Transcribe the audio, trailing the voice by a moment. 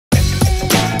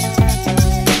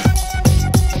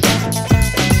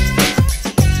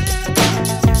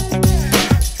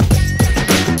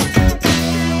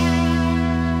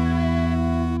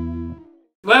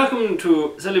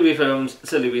to Silly Wee Films,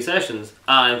 Silly Wee Sessions.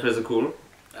 I'm Physical,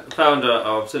 founder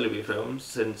of Silly Wee Films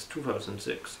since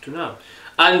 2006 to now.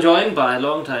 I'm joined by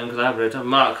long-time collaborator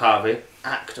Mark Harvey,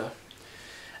 actor.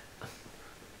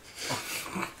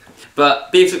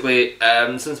 But basically,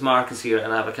 since Mark is here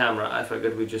and I have a camera, I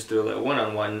figured we'd just do a little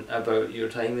one-on-one about your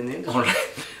time in the industry.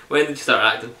 Right. When did you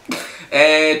start acting?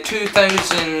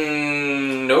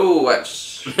 2000... No, yeah,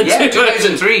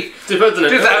 2003.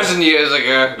 2000 years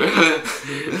ago.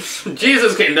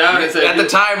 Jesus came down and said... At the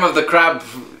time of the crab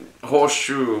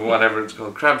horseshoe, whatever it's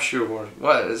called. Crab shoe, or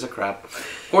what is a crab?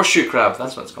 Horseshoe crab,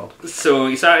 that's what it's called. So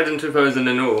you started in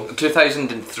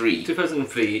 2003.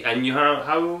 2003, and you are,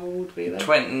 how old were you then?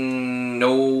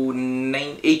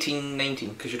 18,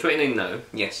 19. Because you're 29 now.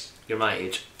 Yes. You're my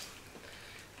age.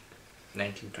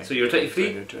 19, 20. So you're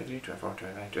 23? 23, 24,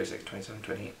 25, 26, 27,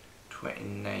 28,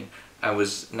 29. I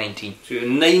was 19. So you're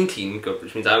 19,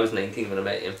 which means I was 19 when I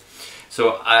met you.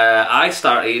 So I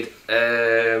started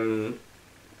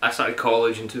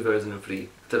college in 2003.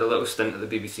 Did a little stint at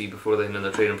the BBC before then in the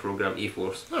training programme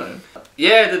E-Force. Alright.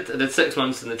 Yeah, I did 6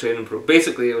 months in the training program.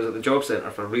 Basically, I was at the job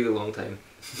centre for a really long time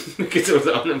because I was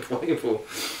unemployable.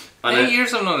 And 8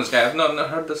 years I've known this guy. I've not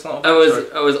heard this long. I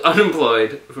was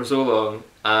unemployed for so long,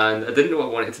 and I didn't know what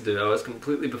I wanted to do. I was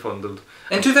completely befuddled.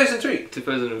 In 2003?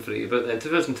 2003, but then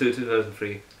 2002,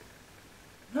 2003.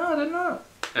 No, I didn't know.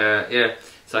 Yeah.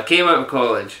 So I came out of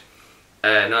college.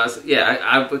 I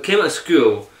came out of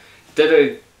school,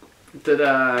 did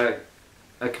a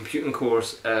computing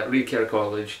course at Reed Care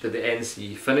College, did the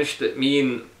NC, finished it. Me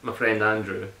and my friend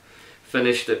Andrew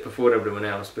finished it before everyone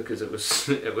else because it was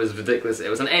ridiculous. It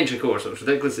was an entry course, so it was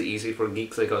ridiculously easy for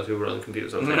geeks like us who were on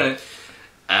computers all the time.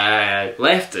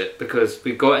 Left it because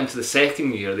we got into the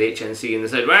second year of the HNC and they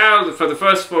said, well, for the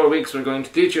first 4 weeks we're going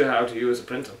to teach you how to use a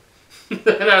printer. And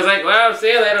I was like, well,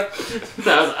 see you later. It's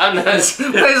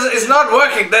not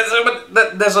working.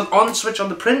 There's an on switch on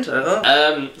the printer.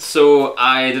 Huh? So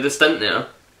I did a stint there,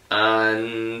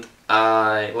 and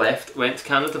I left, went to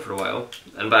Canada for a while,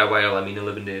 and by a while I mean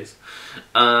 11 days.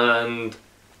 And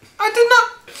I did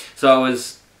not. So I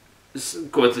was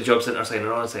going to the job centre, signing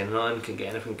on, can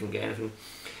get anything.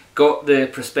 Got the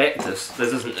prospectus.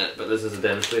 This isn't it, but this is a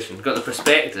demonstration. Got the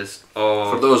prospectus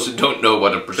of... For those who don't know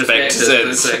what a prospectus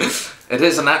is, it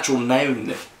is an actual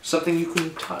noun. Something you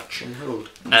can touch and hold.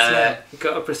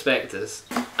 Got a prospectus,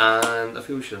 and I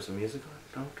feel we should have some music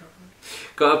on it.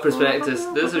 Got a prospectus.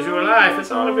 This is your life.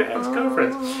 It's all about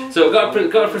ex-girlfriends. So got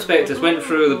a prospectus. Went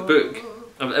through the book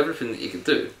of everything that you could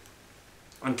do,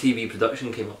 and TV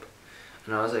production came up,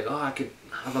 and I was like, oh, I could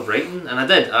have a writing, and I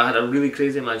did. I had a really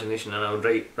crazy imagination, and I would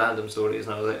write random stories,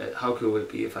 and I was like, how cool would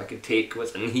it be if I could take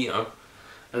what's in here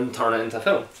and turn it into a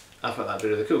film? I thought that'd be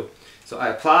really cool. So I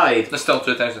applied. That's still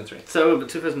 2003. So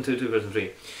 2002,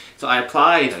 2003. So I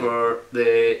applied for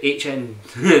the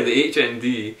the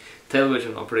HND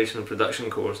Television Operation and Production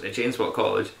course at Chainspot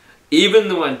College. Even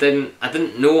though I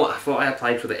didn't know. I thought I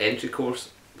applied for the entry course,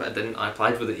 but I didn't. I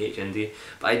applied for the HND,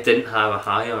 but I didn't have a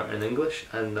higher in English,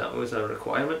 and that was a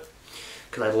requirement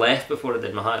because I left before I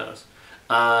did my hires,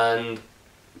 and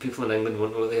people in England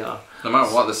won't know what they are. No matter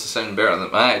what, this is sounding better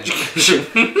than my education.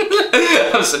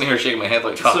 I'm sitting here shaking my head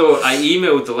like that. So I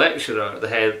emailed the lecturer,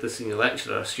 the senior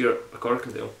lecturer, Stuart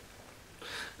Corkindale,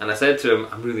 and I said to him,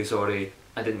 I'm really sorry,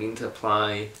 I didn't mean to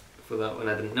apply for that one,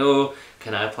 I didn't know,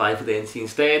 can I apply for the NC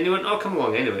instead? And he went, oh, come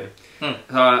along anyway. So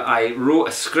I wrote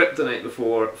a script the night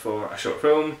before for a short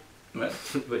film,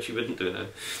 which you wouldn't do now.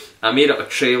 I made up a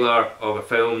trailer of a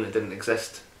film that didn't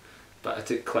exist, but I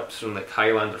took clips from like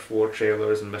Highlander 4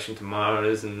 trailers and Mission to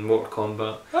Mars and Mortal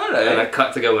Kombat, and I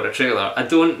cut together a trailer. I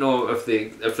don't know if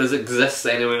this exists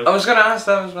anywhere. I was going to ask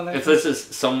that. If this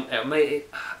is I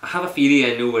have a theory.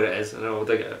 I know where it is, and I'll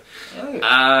dig it out.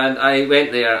 And I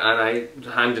went there and I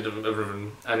handed him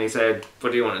everything, and he said,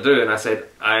 "What do you want to do?" And I said,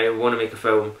 "I want to make a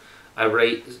film. I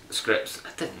write scripts."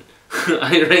 I didn't.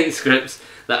 I write scripts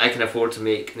that I can afford to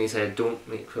make. And he said, "Don't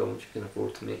make films you can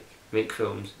afford to make. Make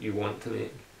films you want to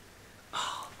make."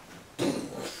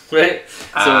 Right?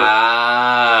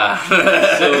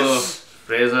 So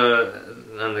Fraser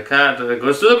and the cat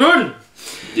goes to the moon!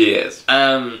 Yes.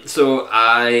 So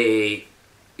I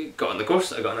got on the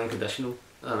course, I got an unconditional,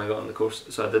 and I got on the course.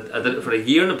 So I did it for a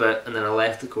year and a bit, and then I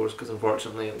left the course because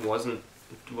unfortunately it wasn't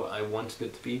what I wanted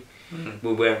it to be.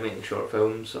 We weren't making short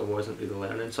films, so I wasn't really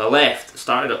learning. So I left,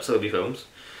 started up Silly Wee Films,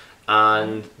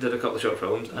 and did a couple of short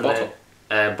films. And Bottle?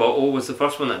 Bottle was the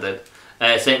first one that I did.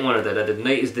 Second one I did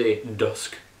Night is Day,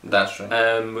 Dusk. That's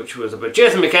right. Which was about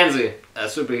Jason McKenzie, a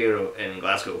superhero in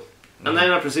Glasgow. And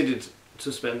then I proceeded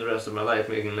to spend the rest of my life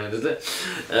making Night is Day.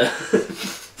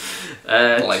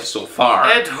 Life so far.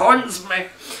 It haunts me.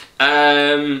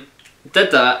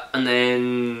 Did that, and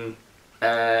then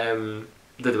yeah,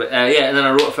 and then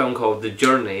I wrote a film called The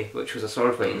Journey, which was a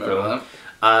sword fighting film,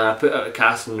 and I put out a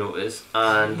casting notice,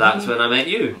 and that's when I met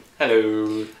you.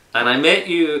 Hello. And I met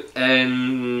you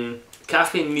in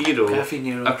Cafe Nero,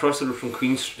 Nero, across the road from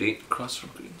Queen Street. Across from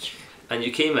Queen Street. And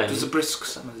you came in. It was a brisk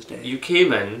summer's day. You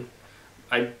came in.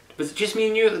 Was it just me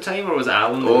and you at the time, or was it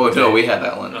Alan? Oh no, we had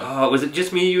Alan. Oh, was it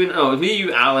just me, you, and it was me,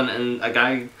 you, Alan, and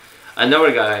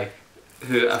another guy,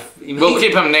 who we'll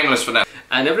keep him nameless for now.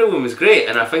 And everyone was great,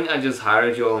 and I think I just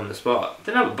hired you all on the spot.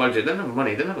 Didn't have a budget, didn't have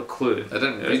money, didn't have a clue. I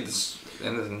didn't read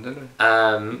anything, did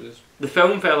I? The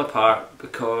film fell apart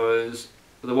because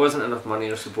there wasn't enough money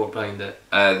or support behind it.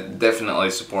 Definitely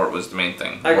support was the main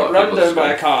thing. I got run down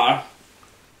by a car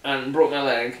and broke my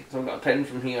leg, so I've got a pin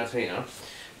from here to here.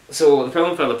 So the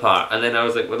film fell apart, and then I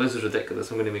was like, well, this is ridiculous,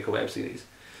 I'm going to make a web series.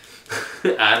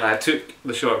 And I took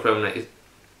the short film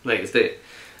Latest Date,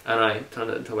 and I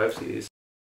turned it into a web series.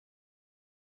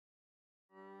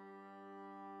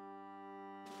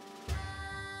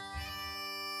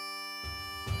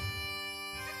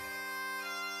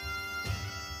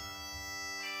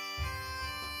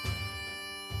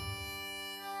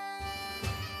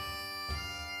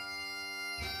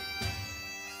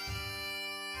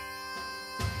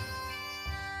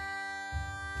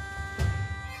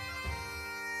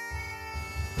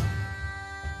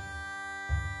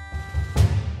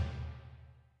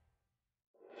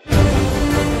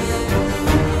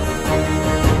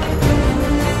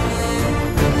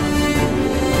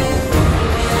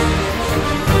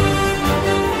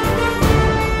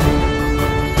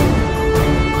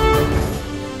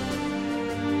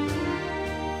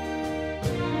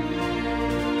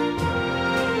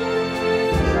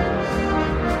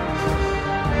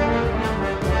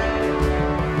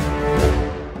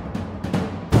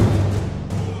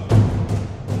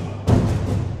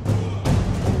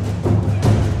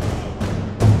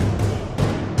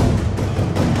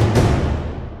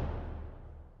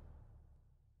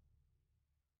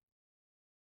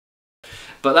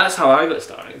 But that's how I got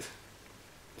started.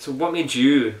 So what made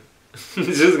you...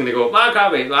 This is going to go, Mark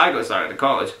Harvey, well, I got started at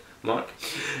college. Mark.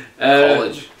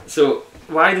 College. So,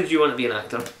 why did you want to be an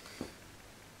actor?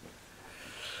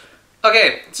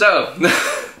 Okay, so...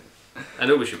 I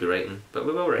know we should be writing, but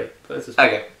we will write.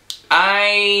 Okay.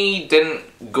 I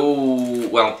didn't go...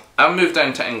 Well, I moved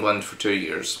down to England for 2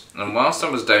 years. And whilst I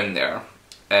was down there,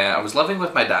 I was living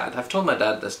with my dad. I've told my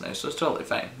dad this now, so it's totally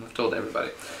fine. I've told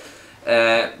everybody.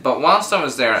 But whilst I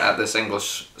was there at this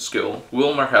English school,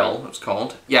 Wilmer Hill it was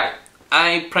called, yeah,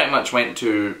 I pretty much went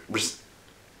to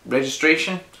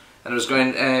registration, and I was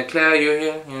going, Claire, you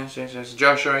here? Yes, yes, yes.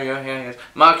 Josh, are you here? Yes.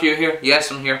 Mark, you here? Yes,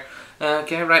 I'm here.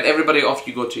 Okay, right, everybody off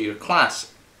you go to your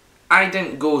class. I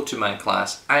didn't go to my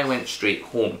class, I went straight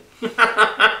home.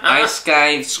 I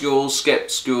skived school,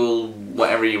 skipped school,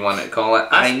 whatever you want to call it.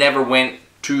 I never went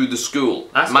to the school.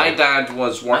 My dad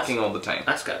was working all the time.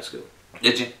 I skived school.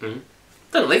 Did you? Mm-hmm.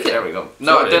 Didn't like it. There we go.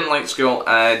 No, I didn't like school.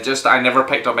 I never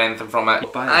picked up anything from it.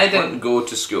 I didn't go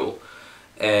to school.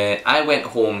 I went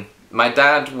home. My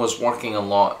dad was working a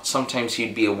lot. Sometimes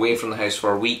he'd be away from the house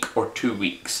for a week or 2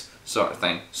 weeks, sort of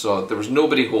thing. So there was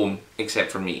nobody home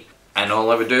except for me. And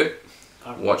all I would do,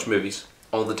 watch movies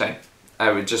all the time.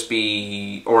 I would just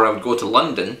be, or I would go to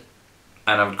London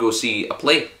and I would go see a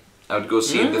play. I would go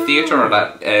see the theatre or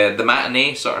the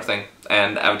matinee sort of thing.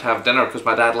 And I would have dinner because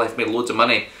my dad left me loads of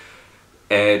money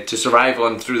to survive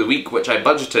on through the week, which I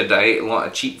budgeted. I ate a lot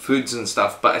of cheap foods and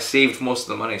stuff, but I saved most of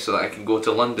the money so that I can go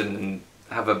to London and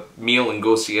have a meal and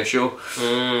go see a show.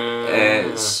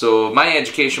 So my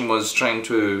education was trying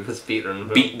to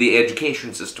beat the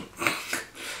education system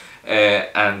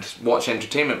and watch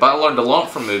entertainment. But I learned a lot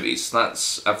from movies.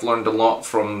 I've learned a lot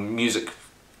from music.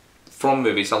 From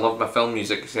movies, I love my film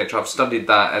music, etc. I've studied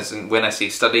that, as in, when I say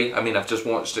study, I mean I've just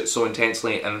watched it so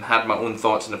intensely and had my own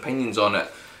thoughts and opinions on it,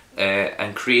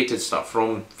 and created stuff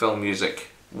from film music,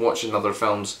 watching other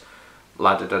films,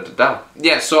 la da da da da.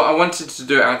 Yeah, so I wanted to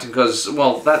do acting because,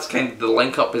 well, that's kind of the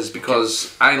link up, is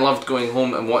because I loved going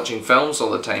home and watching films all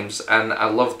the times, and I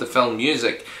loved the film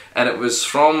music, and it was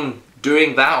from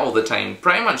doing that all the time,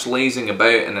 pretty much lazing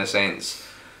about in a sense.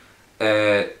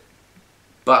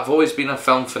 But I've always been a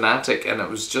film fanatic, and it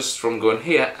was just from going,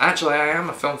 hey, actually I am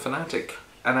a film fanatic,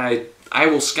 and I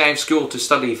will skive school to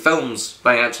study films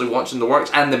by actually watching the works,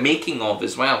 and the making of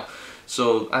as well.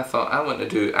 So I thought, I want to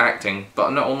do acting, but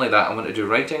not only that, I want to do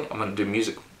writing, I want to do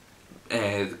music,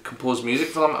 compose music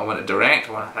for them, I want to direct,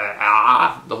 I want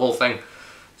to, the whole thing.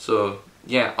 So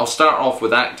yeah, I'll start off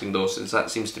with acting though, since that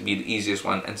seems to be the easiest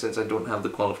one, and since I don't have the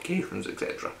qualifications,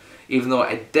 etc. Even though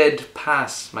I did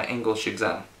pass my English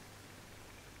exam.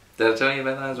 Did I tell you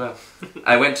about that as well?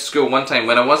 I went to school one time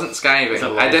when I wasn't skiving.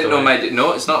 I didn't know my...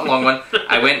 No, it's not a long one.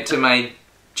 I went to my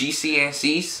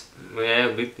GCSEs.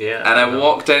 Yeah. And I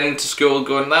walked into school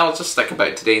going, "Well, I'll just stick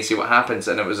about today and see what happens."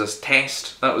 And it was this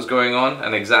test that was going on,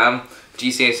 an exam.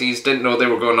 GCSEs, didn't know they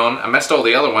were going on. I missed all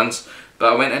the other ones,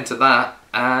 but I went into that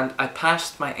and I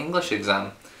passed my English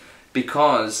exam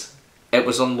because it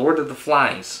was on Lord of the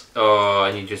Flies. Oh,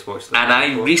 and you just watched the film. And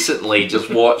I recently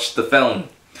just watched the film.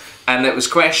 And it was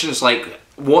questions like,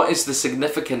 what is the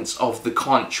significance of the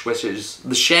conch, which is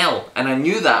the shell? And I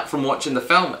knew that from watching the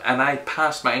film, and I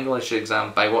passed my English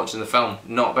exam by watching the film,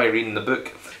 not by reading the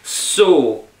book.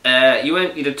 So,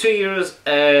 you did 2 years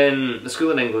in the school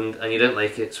in England, and you didn't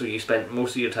like it, so you spent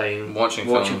most of your time watching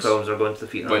films or going to the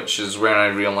theatre. Which is where I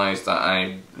realised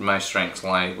that my strengths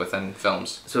lie within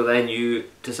films. So then you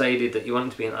decided that you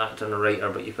wanted to be an actor and a writer,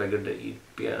 but you figured that you'd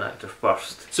be an actor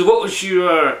first. So what was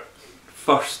your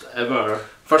first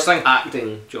thing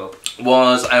acting job?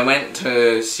 Was I went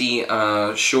to see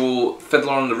a show,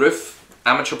 Fiddler on the Roof,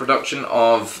 amateur production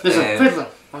of... There's a Fiddler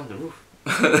on the Roof.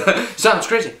 Sounds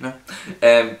crazy, no?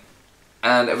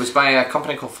 And it was by a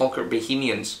company called Falkirk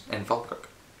Bohemians in Falkirk.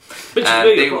 Which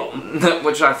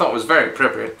I thought was very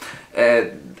appropriate.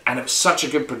 And it was such a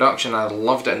good production, I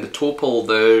loved it. And the Topol,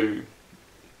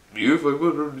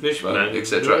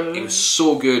 etc. It was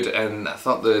so good, and I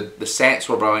thought the sets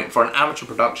were brilliant. For an amateur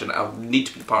production, I need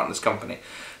to be part of this company.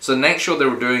 So the next show they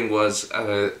were doing was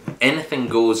Anything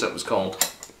Goes, it was called.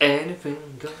 Anything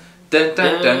Goes. Dun,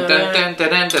 dun, dun, dun, dun,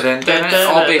 dun, dun, dun, dun,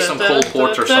 all based on Cole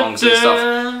Porter songs and stuff.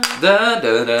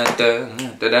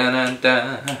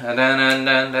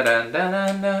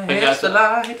 It's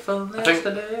delightful, it's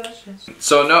delicious.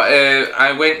 So no,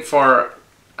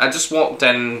 I just walked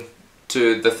in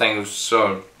to the thing,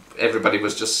 so everybody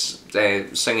was just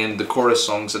singing the chorus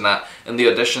songs and that, and the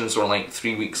auditions were like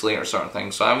 3 weeks later sort of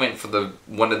thing. So I went for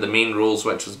one of the main roles,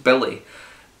 which was Billy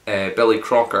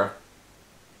Crocker.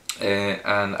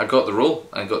 And I got the role.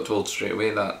 I got told straight away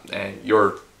that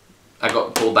I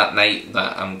got told that night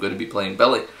that I'm going to be playing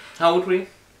Billy. How old were you?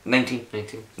 19.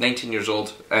 19 years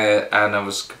old. And I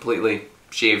was completely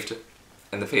shaved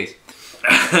in the face.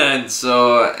 And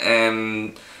so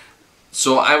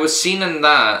I was seen in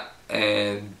that,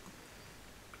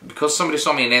 because somebody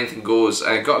saw me in Anything Goes.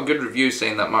 I got a good review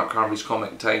saying that Mark Harvey's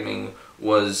comic timing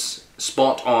was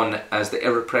spot on as the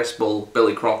irrepressible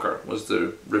Billy Crocker, was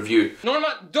the review.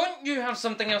 Norma, don't you have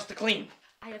something else to clean?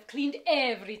 I have cleaned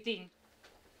everything.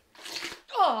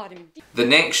 Oh, the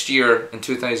next year, in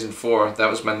 2004,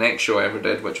 that was my next show I ever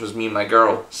did, which was Me and My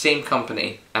Girl. Same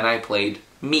company, and I played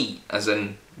me, as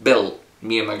in Bill.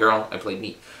 Me and My Girl, I played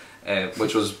me.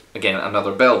 Which was, again,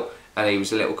 another Bill. And he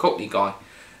was a little cockney guy.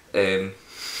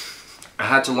 I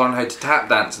had to learn how to tap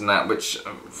dance and that, which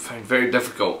I found very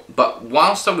difficult. But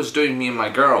whilst I was doing Me and My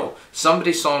Girl,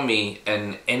 somebody saw me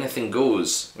in Anything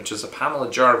Goes, which was a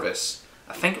Pamela Jarvis.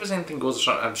 I think it was Anything Goes.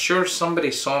 I'm sure somebody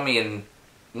saw me in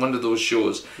one of those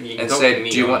shows and said,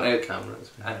 "Do you want to?"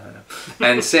 I don't know.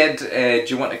 And said, "Do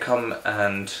you want to come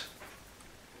and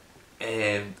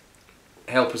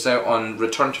help us out on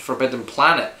Return to Forbidden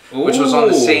Planet?" Which was on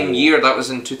the same year. That was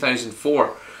in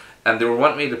 2004. And they were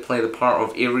wanting me to play the part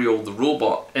of Ariel the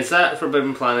robot. Is that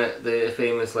Forbidden Planet, the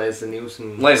famous Leslie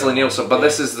Nielsen? Leslie Nielsen, but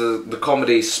this is the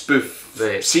comedy spoof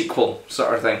sequel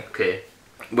sort of thing. Okay.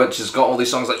 Which has got all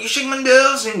these songs like "You Shake My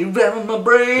Nails and You Rattle My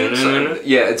Brain."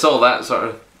 Yeah, it's all that sort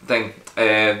of thing.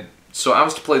 So I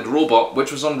was to play the robot,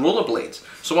 which was on rollerblades.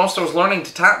 So whilst I was learning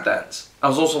to tap dance, I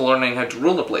was also learning how to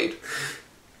rollerblade.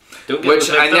 Which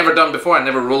I never done before. I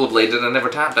never rollerbladed, I never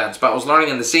tap danced. But I was learning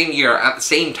in the same year, at the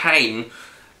same time,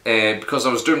 because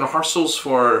I was doing rehearsals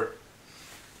for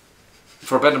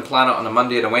Forbidden Planet on a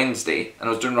Monday and a Wednesday, and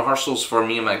I was doing rehearsals for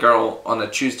Me and My Girl on a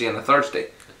Tuesday and a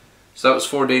Thursday. So that was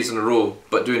 4 days in a row,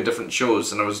 but doing different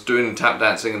shows, and I was doing tap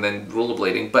dancing and then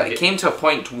rollerblading. But it came to a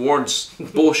point towards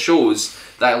both shows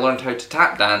that I learned how to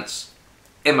tap dance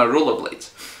in my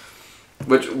rollerblades,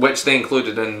 which they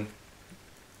included in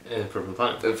Forbidden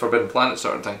Planet. The Forbidden Planet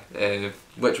sort of thing,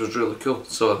 which was really cool.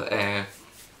 So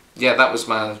yeah, that was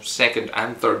my second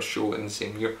and third show in the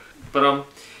same year. But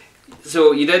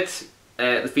so you did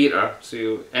the theatre,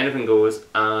 so Anything Goes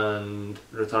and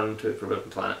Return to Forbidden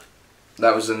Planet.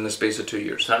 That was in the space of 2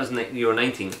 years. So that was you were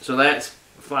 19. So let's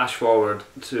flash forward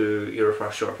to your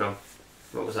first short film.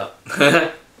 What was that?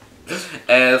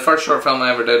 The first short film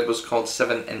I ever did was called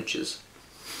 7 Inches.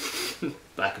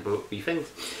 Back about wee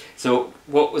things. So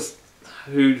what was,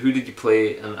 who did you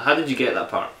play, and how did you get that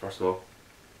part, first of all?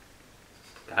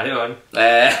 Carry on.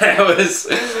 That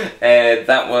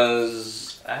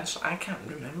was, I can't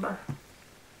remember.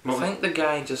 I think the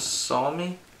guy just saw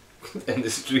me.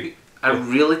 industry? I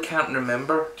really can't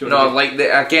remember. Do you No, wanna like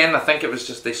again, I think it was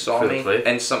just they saw me play?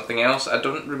 in something else. I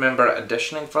don't remember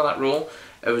auditioning for that role.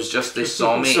 It was just they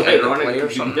saw me So in the ironic, play or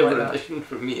you something never like that. auditioned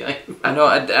for me. I know,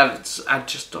 I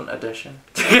just don't audition.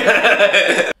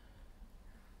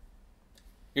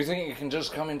 You think you can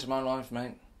just come into my life,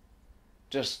 mate?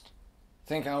 Just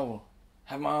think I'll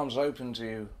have my arms open to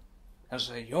you and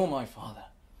say, you're my father,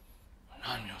 and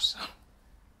I'm your son.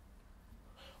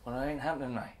 Well, it ain't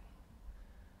happening, mate.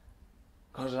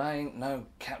 Because I ain't no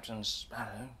Captain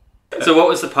Sparrow. So what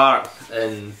was the part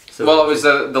in... Well, it was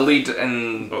the lead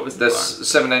in What was the this part?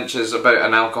 7 inches about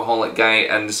an alcoholic guy,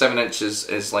 and the 7 inches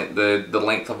is like the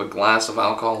length of a glass of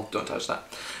alcohol. Don't touch that.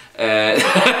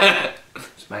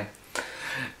 It's mine.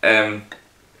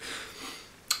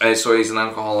 So he's an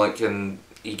alcoholic, and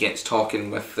he gets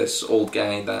talking with this old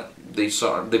guy that they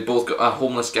both got a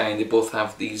homeless guy, and they both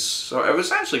have these sort of, it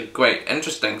was actually quite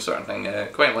interesting sort of thing.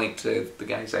 Quite liked the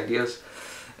guy's ideas.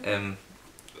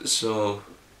 So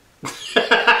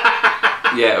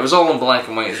yeah, it was all in black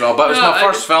and white as well, but it was my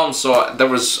first film, so there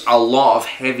was a lot of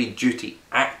heavy duty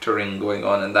actoring going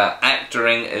on, and that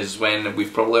actoring is when,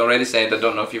 we've probably already said, I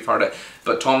don't know if you've heard it,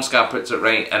 but Tom Ska puts it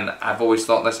right, and I've always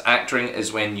thought this actoring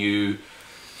is when you...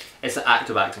 It's the act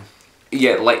of acting.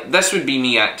 Yeah, like, this would be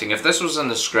me acting. If this was in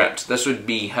the script, this would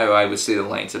be how I would say the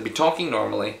lines. I'd be talking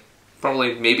normally,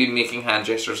 probably maybe making hand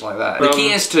gestures like that. The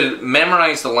key is to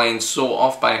memorise the lines so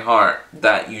off by heart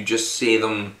that you just say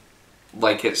them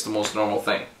like it's the most normal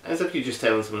thing. As if you're just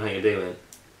telling someone how you're doing.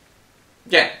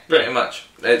 Yeah, pretty much.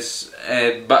 It's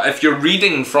but if you're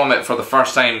reading from it for the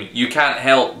first time, you can't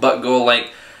help but go like,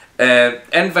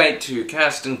 invite to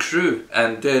cast and crew,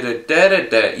 and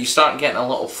da-da-da-da-da. You start getting a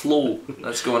little flow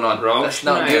that's going on. Rob that's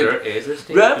not Schneider good. is a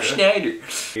stage Rob actor. Schneider.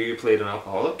 You played an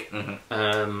alcoholic,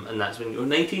 Mm-hmm. and that's when you were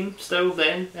 19 still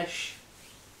then-ish?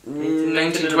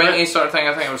 19, 20 sort of thing.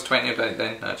 I think I was 20 about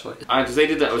then, actually. I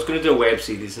decided that I was going to do a web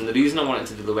series, and the reason I wanted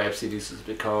to do the web series is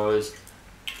because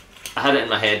I had it in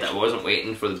my head that I wasn't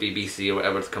waiting for the BBC or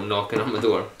whatever to come knocking on my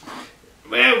door.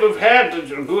 Well, we've heard that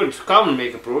you're good, come and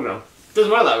make a programme.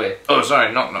 Doesn't work that way. Oh,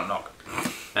 sorry, knock, knock, knock.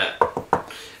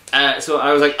 So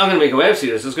I was like, I'm going to make a web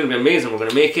series, it's going to be amazing, we're going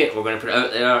to make it, we're going to put it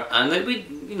out there, and then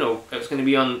it's going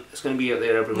to be out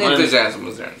there every The month. enthusiasm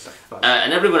was there and stuff.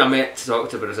 And everyone I met to talk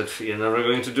to about it said, you're never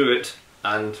going to do it,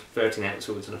 and 13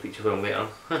 episodes and a feature film later.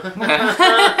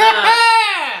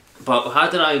 But how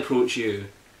did I approach you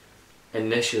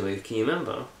initially, can you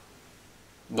remember?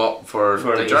 What, for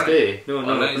For the 90's journey? Day? No, Oh,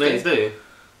 for 90's 90's Day.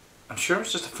 I'm sure it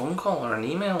was just a phone call or an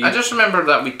email. I just remember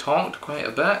that we talked quite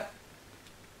a bit.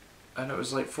 And it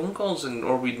was like phone calls,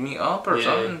 or we'd meet up or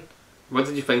something. What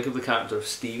did you think of the character of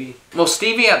Stevie? Well,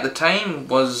 Stevie at the time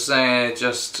was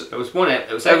just... It was one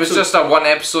it was just a one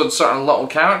episode sort of little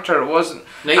character. It wasn't...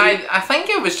 I think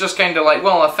it was just kind of like,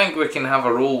 well, I think we can have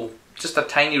a role, just a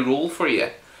tiny role for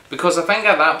you. Because I think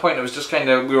at that point it was just kind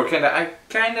of, I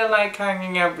kind of like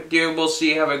hanging out with you, we'll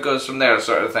see how it goes from there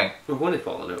sort of thing. Well, one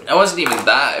followed it. It wasn't even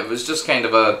that, it was just kind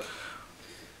of a...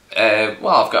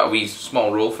 well, I've got a wee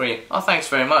small role for you. Oh, thanks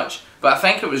very much. But I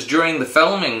think it was during the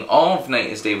filming of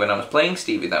 90's Day when I was playing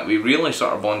Stevie that we really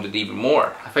sort of bonded even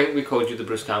more. I think we called you the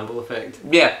Bruce Campbell effect.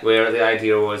 Yeah. Where the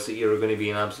idea was that you were going to be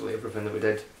in absolutely everything that we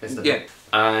did. Yeah.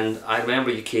 And I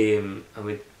remember you came and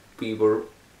we were...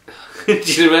 Do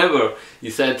you remember?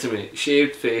 You said to me,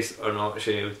 shaved face or not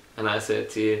shaved? And I said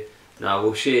to you, no,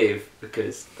 we'll shave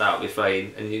because that'll be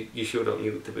fine. And you showed up and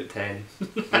you looked about 10.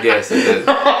 Yes, I did.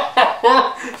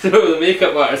 So the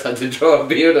makeup artist had to draw a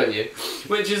beard on you,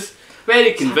 which is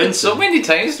very convincing. So many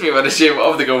times to me when I shave it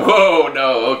off, they go, whoa,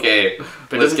 no, okay.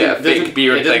 But let's get a fake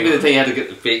beard thing. It doesn't mean the thing. thing you had to get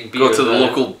the fake beard. Go to the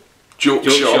local joke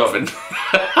shop. And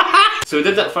So we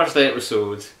did that first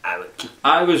episode.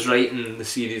 I was writing the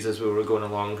series as we were going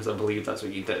along because I believe that's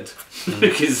what you did.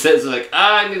 Because it's like,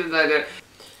 I needed an idea.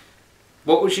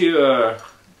 What was you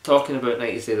talking about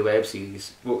 90's Day, the web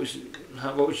series? What was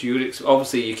your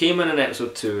obviously you came in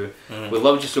episode 2. We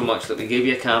loved you so much that we gave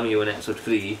you a cameo in episode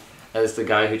 3 as the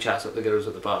guy who chats up the girls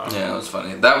at the bar. yeah, that was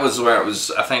funny. That was where it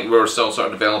was, I think we were still sort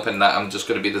of developing that I'm just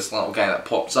going to be this little guy that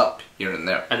pops up here and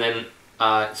there. And then,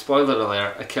 spoiler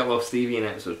alert, I kill off Stevie in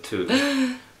episode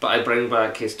 2. But I bring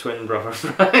back his twin brother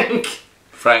Frank.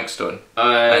 Frank Stone.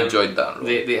 I enjoyed that role.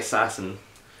 The assassin.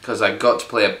 Because I got to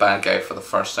play a bad guy for the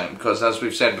first time. Because as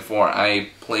we've said before, I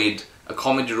played a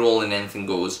comedy role in Anything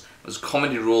Goes. It was a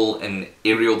comedy role in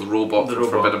Ariel the Robot for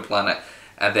Forbidden Planet.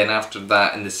 And then after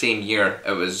that, in the same year,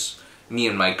 it was Me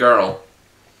and My Girl.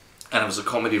 And it was a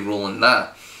comedy role in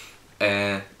that.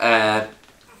 And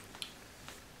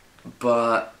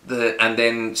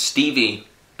then Stevie,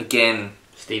 again,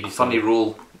 Stevie's funny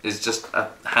role is just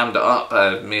hammed it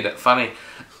up, made it funny.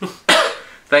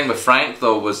 Thing with Frank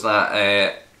though was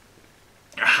that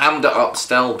hammed it up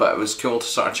still, but it was cool to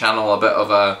sort of channel a bit of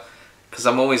a, because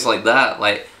I'm always like that,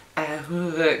 like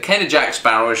kind of Jack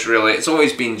Sparrowish really. It's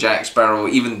always been Jack Sparrow,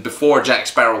 even before Jack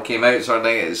Sparrow came out sort of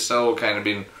thing. It's still kind of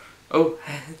been, oh,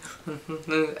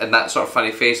 and that sort of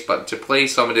funny face, but to play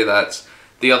somebody that's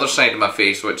the other side of my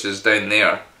face, which is down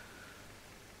there,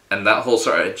 and that whole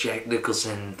sort of Jack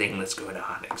Nicholson thing that's going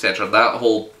on, etc. That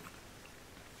whole,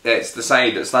 it's the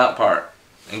side, it's that part,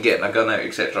 and getting a gun out,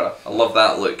 etc. I love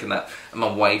that look, and that, and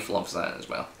my wife loves that as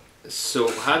well. So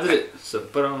how did it?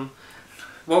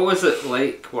 What was it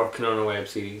like working on a web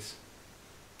series?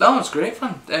 Oh, it's great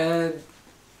fun. Do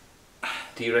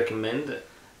you recommend it?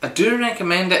 I do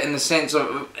recommend it in the sense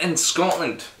of in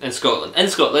Scotland. In Scotland.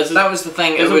 That was the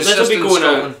thing. It was just in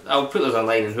Scotland. I'll put those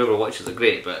online, and whoever watches it,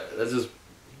 great. But this is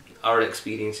our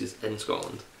experiences in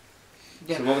Scotland.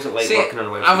 Yeah. So what was it like working on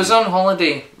a web series? I was on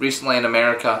holiday recently in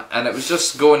America, and it was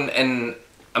just going in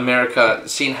America,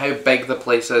 seeing how big the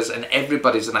place is, and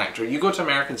everybody's an actor. You go to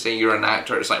America and say you're an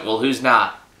actor, it's like, well, who's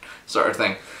not? Sort of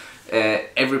thing.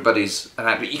 Everybody's an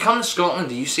actor. You come to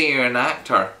Scotland, you say you're an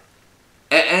actor.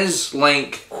 It is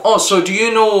like, oh, so do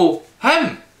you know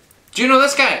him? Do you know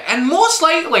this guy? And most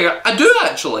likely, I do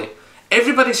actually.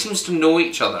 Everybody seems to know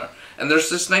each other. And there's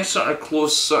this nice sort of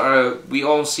close sort of, we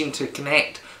all seem to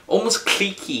connect. Almost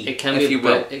cliquey, if you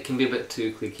will. It can be a bit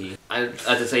too cliquey. I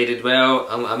decided, well,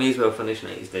 I may as well finish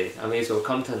 90s Day. I may as well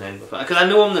come to an end with it. Because I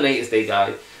know I'm the 90s Day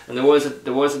guy. And there was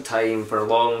a time, for a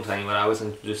long time, when I was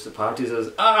introduced to parties as,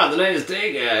 the 90s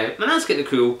Day guy. Man, that's getting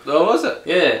cool. Oh, was it?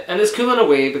 Yeah, and it's cool in a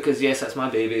way, because yes, that's my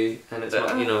baby. And it's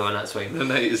my, you know, and that's fine. The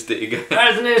 90s Day guy.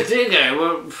 The 90s Day guy.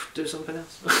 Well, do something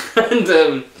else.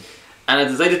 and I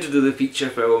decided to do the feature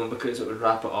film because it would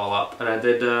wrap it all up. And I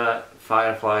did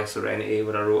Firefly Serenity,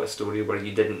 where I wrote a story where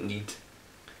you didn't need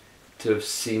to have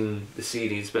seen the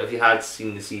series, but if you had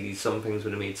seen the series, some things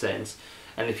would have made sense.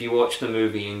 And if you watch the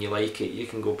movie and you like it, you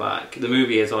can go back. The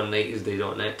movie is on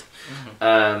 90sday.net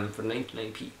for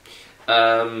 99p.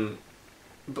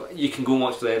 But you can go and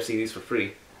watch the web series for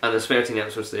free. And there's 13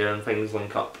 episodes there and things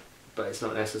link up, but it's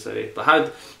not necessary.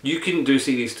 But you couldn't do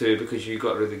series 2 because you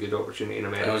got a really good opportunity in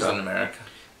America. I was in America.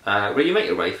 Where you met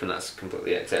your wife, and that's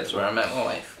completely acceptable. That's where I met my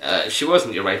wife. She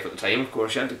wasn't your wife at the time, of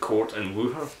course. You had to court and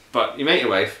woo her. But you met your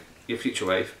wife, your future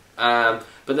wife. But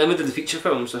then we did the feature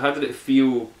film, so how did it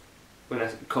feel when I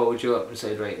called you up and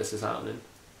said, right, this is happening?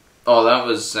 Oh, that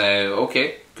was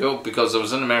okay, cool, because I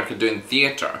was in America doing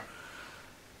theatre.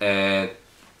 And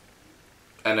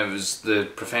it was the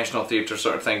professional theatre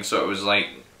sort of thing, so it was like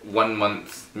 1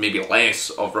 month, maybe less,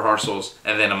 of rehearsals,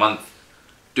 and then a month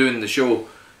doing the show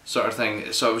sort of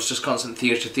thing. So it was just constant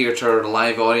theatre,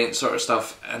 live audience sort of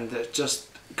stuff, and just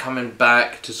coming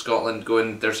back to Scotland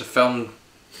going, there's a film,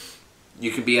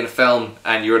 you could be in a film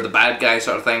and you're the bad guy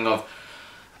sort of thing of,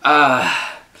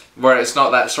 where it's not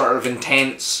that sort of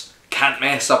intense, can't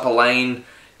mess up a line,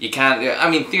 you can't, I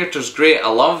mean theatre's great, I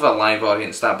love a live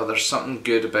audience that, but there's something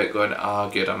good about going,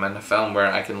 good, I'm in a film where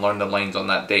I can learn the lines on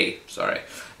that day, sorry,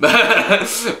 but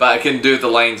I can do the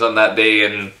lines on that day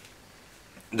and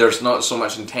there's not so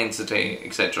much intensity,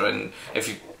 etc. And if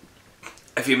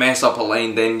you mess up a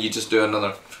line, then you just do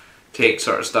another take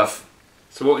sort of stuff.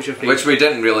 So what was your favourite? Which we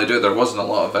didn't really do. There wasn't a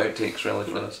lot of outtakes really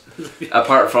for this,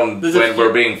 apart from when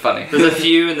we're being funny. There's a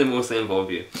few, and they mostly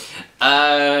involve you.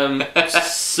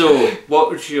 So what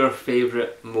was your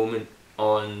favourite moment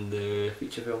on the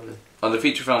feature film then? On the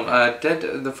feature film, I did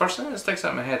the first thing that sticks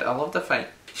out in my head. I love the fight.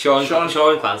 Sean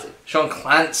Clancy. Sean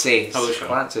Clancy. How was Sean?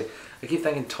 Clancy. I keep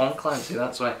thinking Tom Clancy,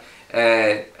 that's why.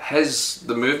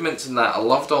 The movements and that, I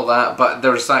loved all that, but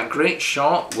there's that great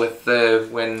shot with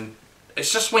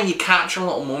it's just when you capture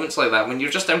little moments like that, when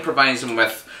you're just improvising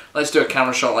with, let's do a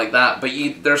camera shot like that, but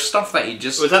there's stuff that you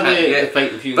just can't get. The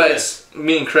fight with you and Chris? It's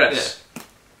me and Chris. Yeah.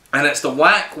 And it's the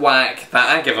whack that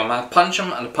I give him. I punch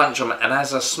him and punch him, and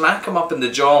as I smack him up in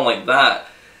the jaw like that,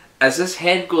 as his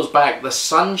head goes back, the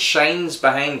sun shines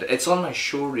behind. It's on my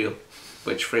show reel,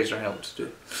 which Fraser helped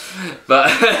do.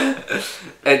 But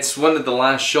it's one of the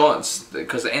last shots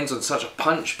because it ends on such a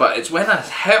punch, but it's when I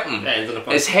hit him,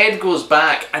 his head goes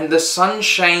back and the sun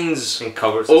shines and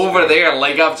covers over there,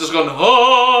 like I've just gone,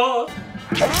 oh!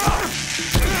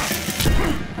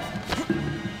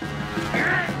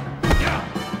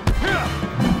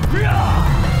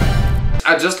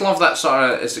 I just love that sort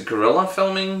of, is it guerrilla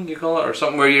filming you call it or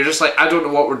something, where you're just like, I don't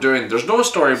know what we're doing, there's no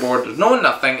storyboard, there's no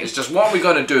nothing, it's just what are we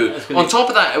going to do. On top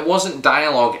of that, it wasn't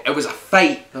dialogue, it was a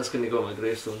fight. That's going to go on my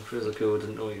gravestone. Fraser Cool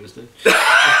didn't know what he was doing.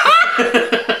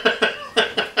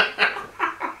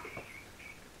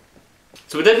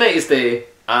 So we did 90s Day,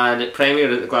 and it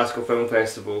premiered at the Glasgow Film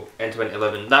Festival in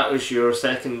 2011. That was your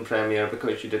second premiere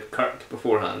because you did Kirk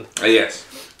beforehand. Yes.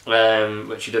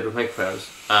 Which you did with Mike Fairs,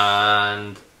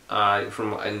 and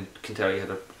from what I can tell, you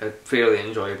had a fairly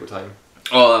enjoyable time.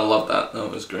 Oh, I love that.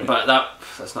 That was great. But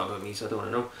that's not about me, so I don't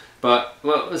want to know. But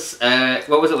what was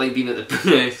it like being at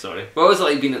the sorry? What was it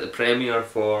like being at the premiere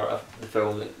for the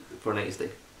film for 90s Day?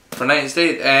 For 90s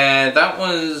Day, that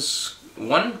was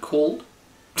one cold.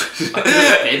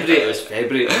 It was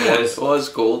February. It was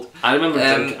cold. I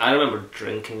remember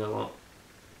drinking a lot.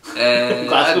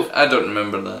 I don't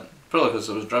remember that. Probably because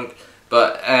I was drunk.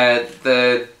 But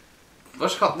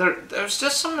what's it called? There was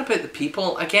just something about the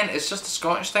people. Again, it's just a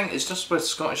Scottish thing. It's just with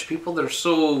Scottish people. They're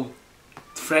so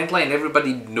friendly and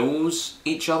everybody knows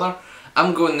each other.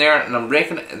 I'm going there and I'm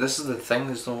reckoning. This is the thing,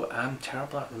 is though I'm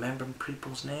terrible at remembering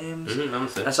people's names.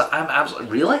 I'm absolutely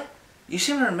really. You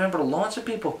seem to remember lots of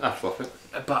people. I fluff it.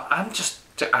 But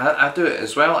I do it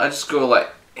as well. I just go like,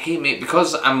 hey mate,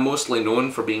 because I'm mostly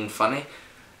known for being funny.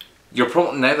 You're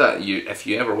probably, now that if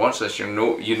you ever watch this, you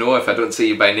know if I don't say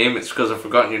you by name, it's because I've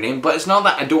forgotten your name. But it's not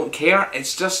that I don't care.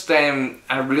 It's just I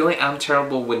really am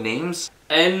terrible with names.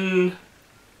 In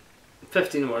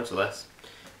 15 words or less,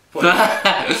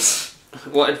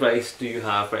 what advice do you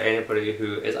have for anybody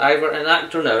who is either an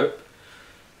actor now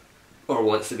or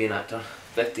wants to be an actor?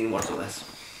 15 words or less.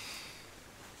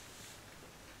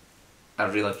 I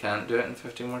really can't do it in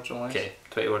 15 words or less. Okay,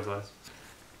 20 words or less.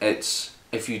 It's,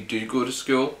 if you do go to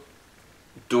school,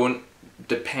 don't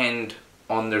depend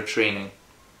on their training.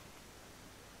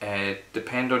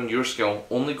 Depend on your skill.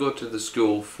 Only go to the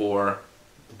school for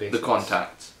the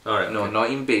contacts. Alright. No, okay. not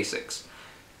even basics.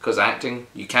 Because acting,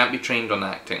 you can't be trained on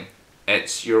acting.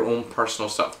 It's your own personal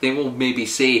stuff. They will maybe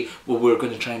say, well, we're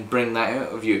going to try and bring that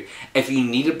out of you. If you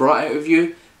need it brought out of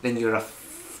you, then you're a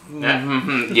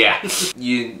yeah.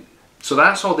 So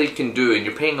that's all they can do, and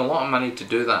you're paying a lot of money to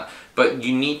do that. But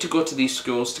you need to go to these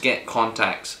schools to get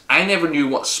contacts. I never knew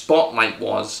what Spotlight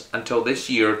was until this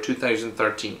year,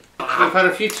 2013. We've had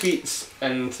a few tweets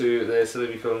into the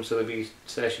Celebi Film Celebi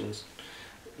sessions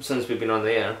since we've been on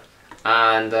the air,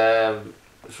 and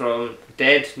from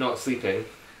Dead Not Sleeping,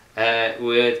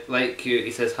 would like you,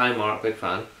 he says, hi Mark, big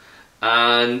fan,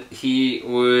 and he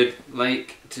would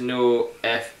like to know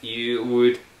if you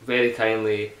would very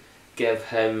kindly give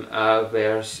him a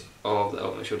verse of the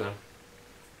Ultimate Showdown.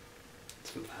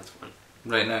 That's one.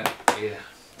 Right now? Yeah.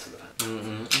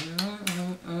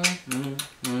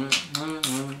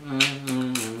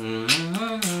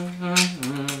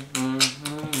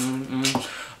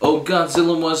 Oh,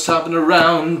 Godzilla was hopping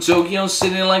around Tokyo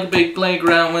City like a big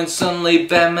playground when suddenly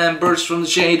Batman burst from the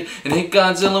shade and hit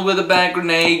Godzilla with a bat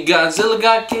grenade. Godzilla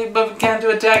got kicked but can't do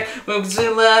attack. Well,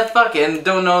 Godzilla, I fucking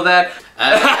don't know that.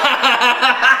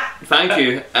 Thank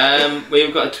you.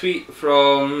 We've got a tweet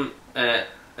from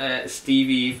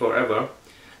Stevie Forever,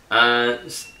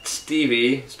 and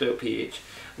Stevie, spelled PH,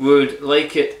 would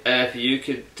like it if you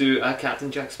could do a Captain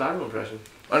Jack Sparrow impression.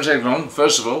 One second, wrong.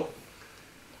 First of all,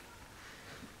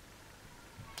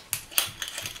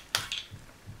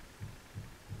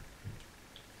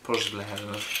 possibly had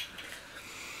enough.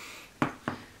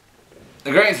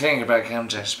 The great thing about Captain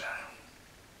Jack Sparrow.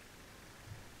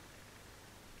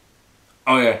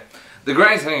 Oh yeah, the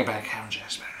great thing about Captain Jack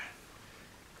Sparrow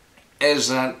is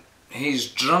that he's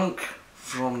drunk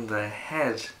from the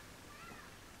head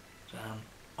down,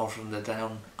 or from the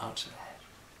down up to the head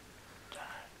down.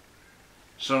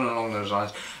 Something along those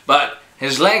lines. But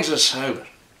his legs are sober,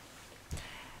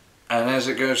 and as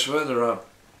it goes further up,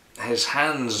 his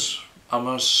hands are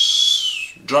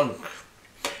most drunk,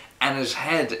 and his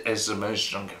head is the most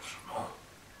drunk of them all.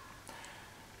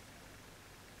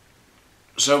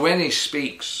 So when he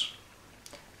speaks,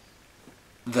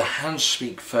 the hands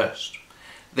speak first.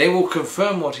 They will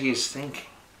confirm what he is thinking.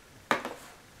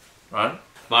 Right?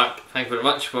 Mark, thank you very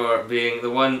much for being the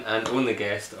one and only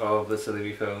guest of the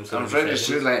Celebi Film. I'm afraid it's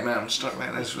too late, man. I'm stuck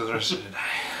like this for the rest of the day.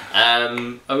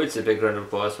 I would say a big round of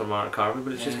applause for Mark Harvey,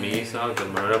 but it's just me, so I'll give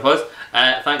him a round of applause.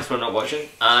 Thanks for not watching,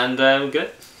 and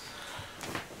good.